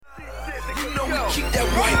keep that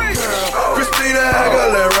white girl. Christina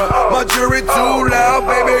Aguilera, my jury too loud,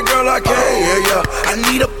 baby girl, I can't hear ya. I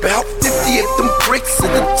need about 50 of them bricks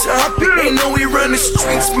at the top. Ain't no we run the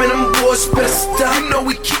streets, man, them boys better stop. You know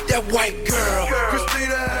we keep that white girl.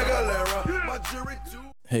 Christina Aguilera, my jury too.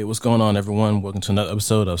 Hey, what's going on, everyone? Welcome to another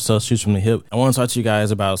episode of Substitutes from the Hip. I want to talk to you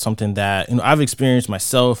guys about something that I've experienced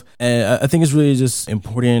myself, and I think it's really just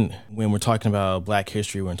important when we're talking about Black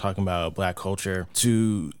history, when we're talking about Black culture,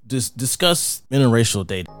 to just discuss interracial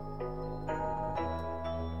dating.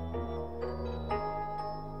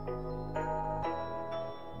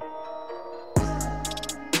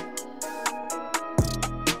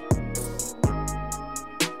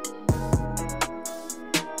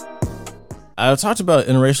 I talked about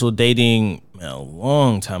interracial dating a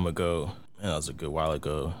long time ago. That was a good while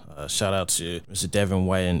ago. Shout out to Mr. Devin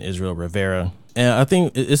White and Israel Rivera. And I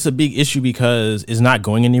think it's a big issue because it's not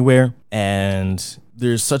going anywhere. And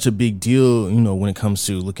there's such a big deal, when it comes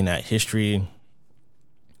to looking at history.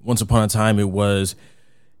 Once upon a time, it was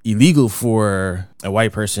illegal for a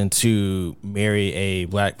white person to marry a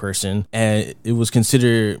Black person. And it was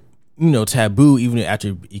considered, taboo even after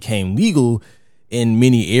it became legal in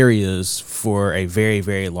many areas for a very,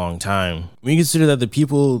 very long time. When you consider that the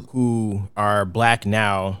people who are Black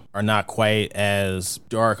now are not quite as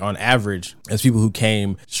dark on average as people who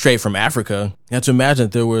came straight from Africa, you have to imagine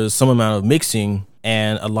that there was some amount of mixing,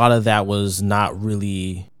 and a lot of that was not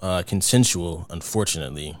really consensual,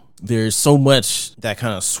 unfortunately. There's so much that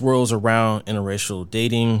kind of swirls around interracial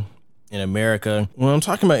dating in America. When I'm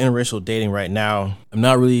talking about interracial dating right now, I'm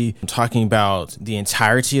not really talking about the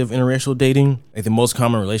entirety of interracial dating. Like, the most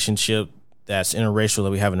common relationship that's interracial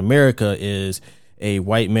that we have in America is a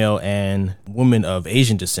white male and woman of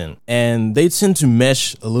Asian descent. And they tend to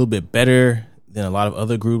mesh a little bit better than a lot of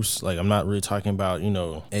other groups. Like, I'm not really talking about,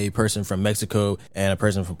 a person from Mexico and a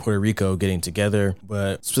person from Puerto Rico getting together,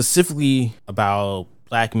 but specifically about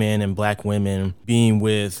Black men and Black women being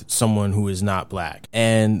with someone who is not Black.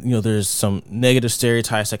 And, there's some negative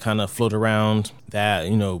stereotypes that kind of float around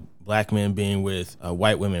that, Black men being with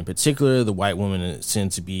white women in particular. The white woman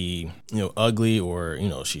tend to be, ugly, or,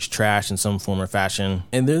 she's trash in some form or fashion.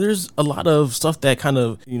 And there's a lot of stuff that kind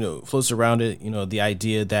of, floats around it. The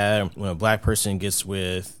idea that when a Black person gets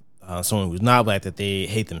with someone who's not Black, that they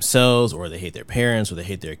hate themselves, or they hate their parents, or they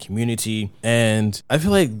hate their community. And I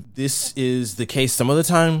feel like this is the case some of the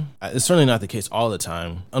time. It's certainly not the case all the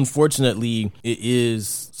time. Unfortunately, it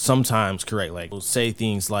is sometimes correct. Like, we'll say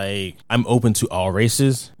things like, I'm open to all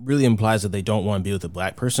races, really implies that they don't want to be with a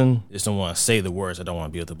Black person. They just don't want to say the words, I don't want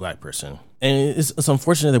to be with a Black person. And it's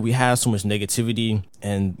unfortunate that we have so much negativity,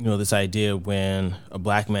 and this idea when a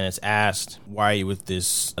Black man is asked, why are you with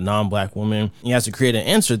this non-Black woman, he has to create an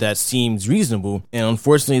answer that seems reasonable. And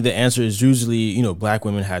unfortunately, the answer is usually, Black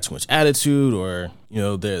women have too much attitude, or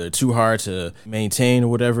they're too hard to maintain, or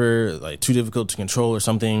whatever, like too difficult to control or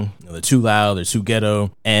something. They're too loud, they're too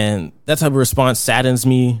ghetto. And that type of response saddens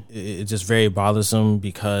me. It's just very bothersome,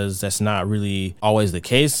 because that's not really always the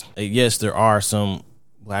case. Like, yes, there are some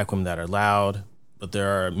Black women that are loud, but there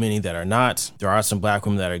are many that are not. There are some Black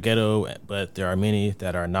women that are ghetto, but there are many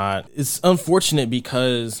that are not. It's unfortunate,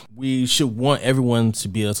 because we should want everyone to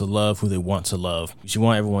be able to love who they want to love. We should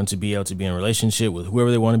want everyone to be able to be in a relationship with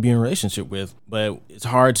whoever they want to be in a relationship with. But it's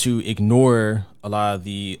hard to ignore a lot of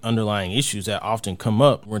the underlying issues that often come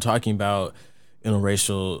up when we're talking about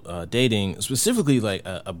interracial dating, specifically like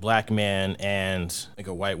a Black man and like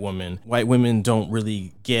a white woman. White women don't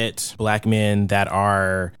really get Black men that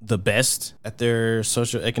are the best at their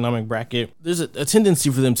socioeconomic bracket. There's a tendency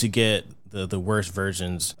for them to get the worst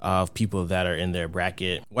versions of people that are in their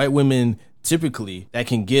bracket. White women typically that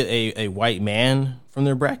can get a white man from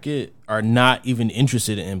their bracket are not even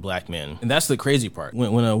interested in Black men. And that's the crazy part.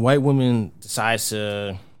 When a white woman decides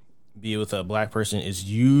to be with a Black person, is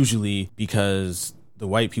usually because the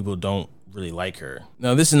white people don't really like her.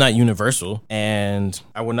 Now, this is not universal, and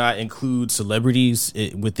I will not include celebrities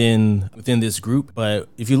within this group, but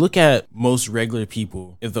if you look at most regular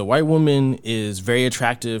people, if the white woman is very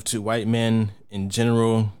attractive to white men in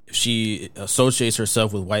general, if she associates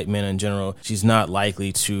herself with white men in general, she's not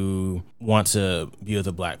likely to want to be with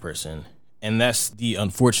a Black person. And that's the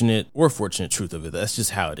unfortunate or fortunate truth of it. That's just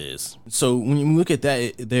how it is. So when you look at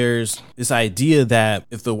that, there's this idea that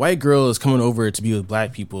if the white girl is coming over to be with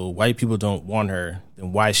Black people, white people don't want her,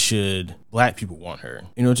 then why should Black people want her?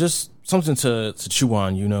 Just something to chew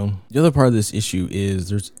on, The other part of this issue is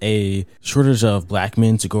there's a shortage of Black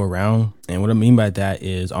men to go around. And what I mean by that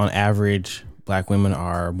is, on average, Black women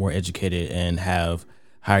are more educated and have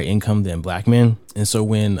higher income than black men. And so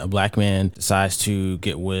when a black man decides to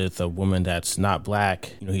get with a woman that's not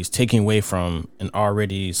black, he's taking away from an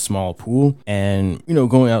already small pool and,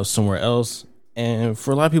 going out somewhere else. And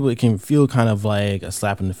for a lot of people, it can feel kind of like a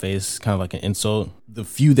slap in the face, kind of like an insult. The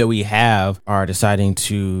few that we have are deciding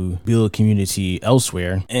to build a community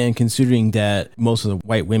elsewhere. And considering that most of the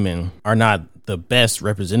white women are not the best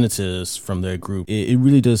representatives from their group, it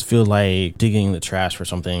really does feel like digging in the trash for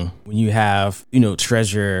something. When you have,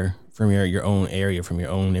 treasure from your own area, from your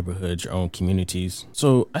own neighborhood, your own communities.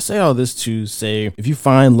 So I say all this to say, if you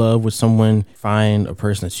find love with someone, find a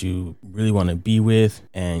person that you really want to be with,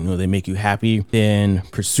 and they make you happy, then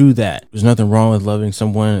pursue that. There's nothing wrong with loving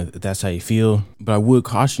someone if that's how you feel. But I would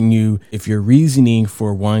caution you, if your reasoning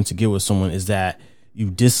for wanting to get with someone is that you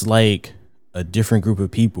dislike a different group of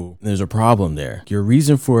people, there's a problem there. Your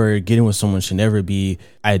reason for getting with someone should never be,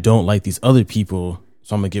 I don't like these other people,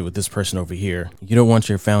 so I'm gonna get with this person over here. You don't want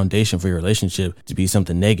your foundation for your relationship to be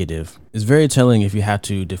something negative. It's very telling if you have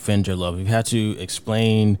to defend your love, if you have to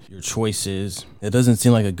explain your choices. It doesn't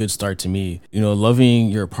seem like a good start to me. Loving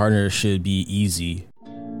your partner should be easy.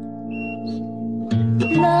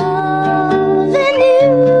 Love.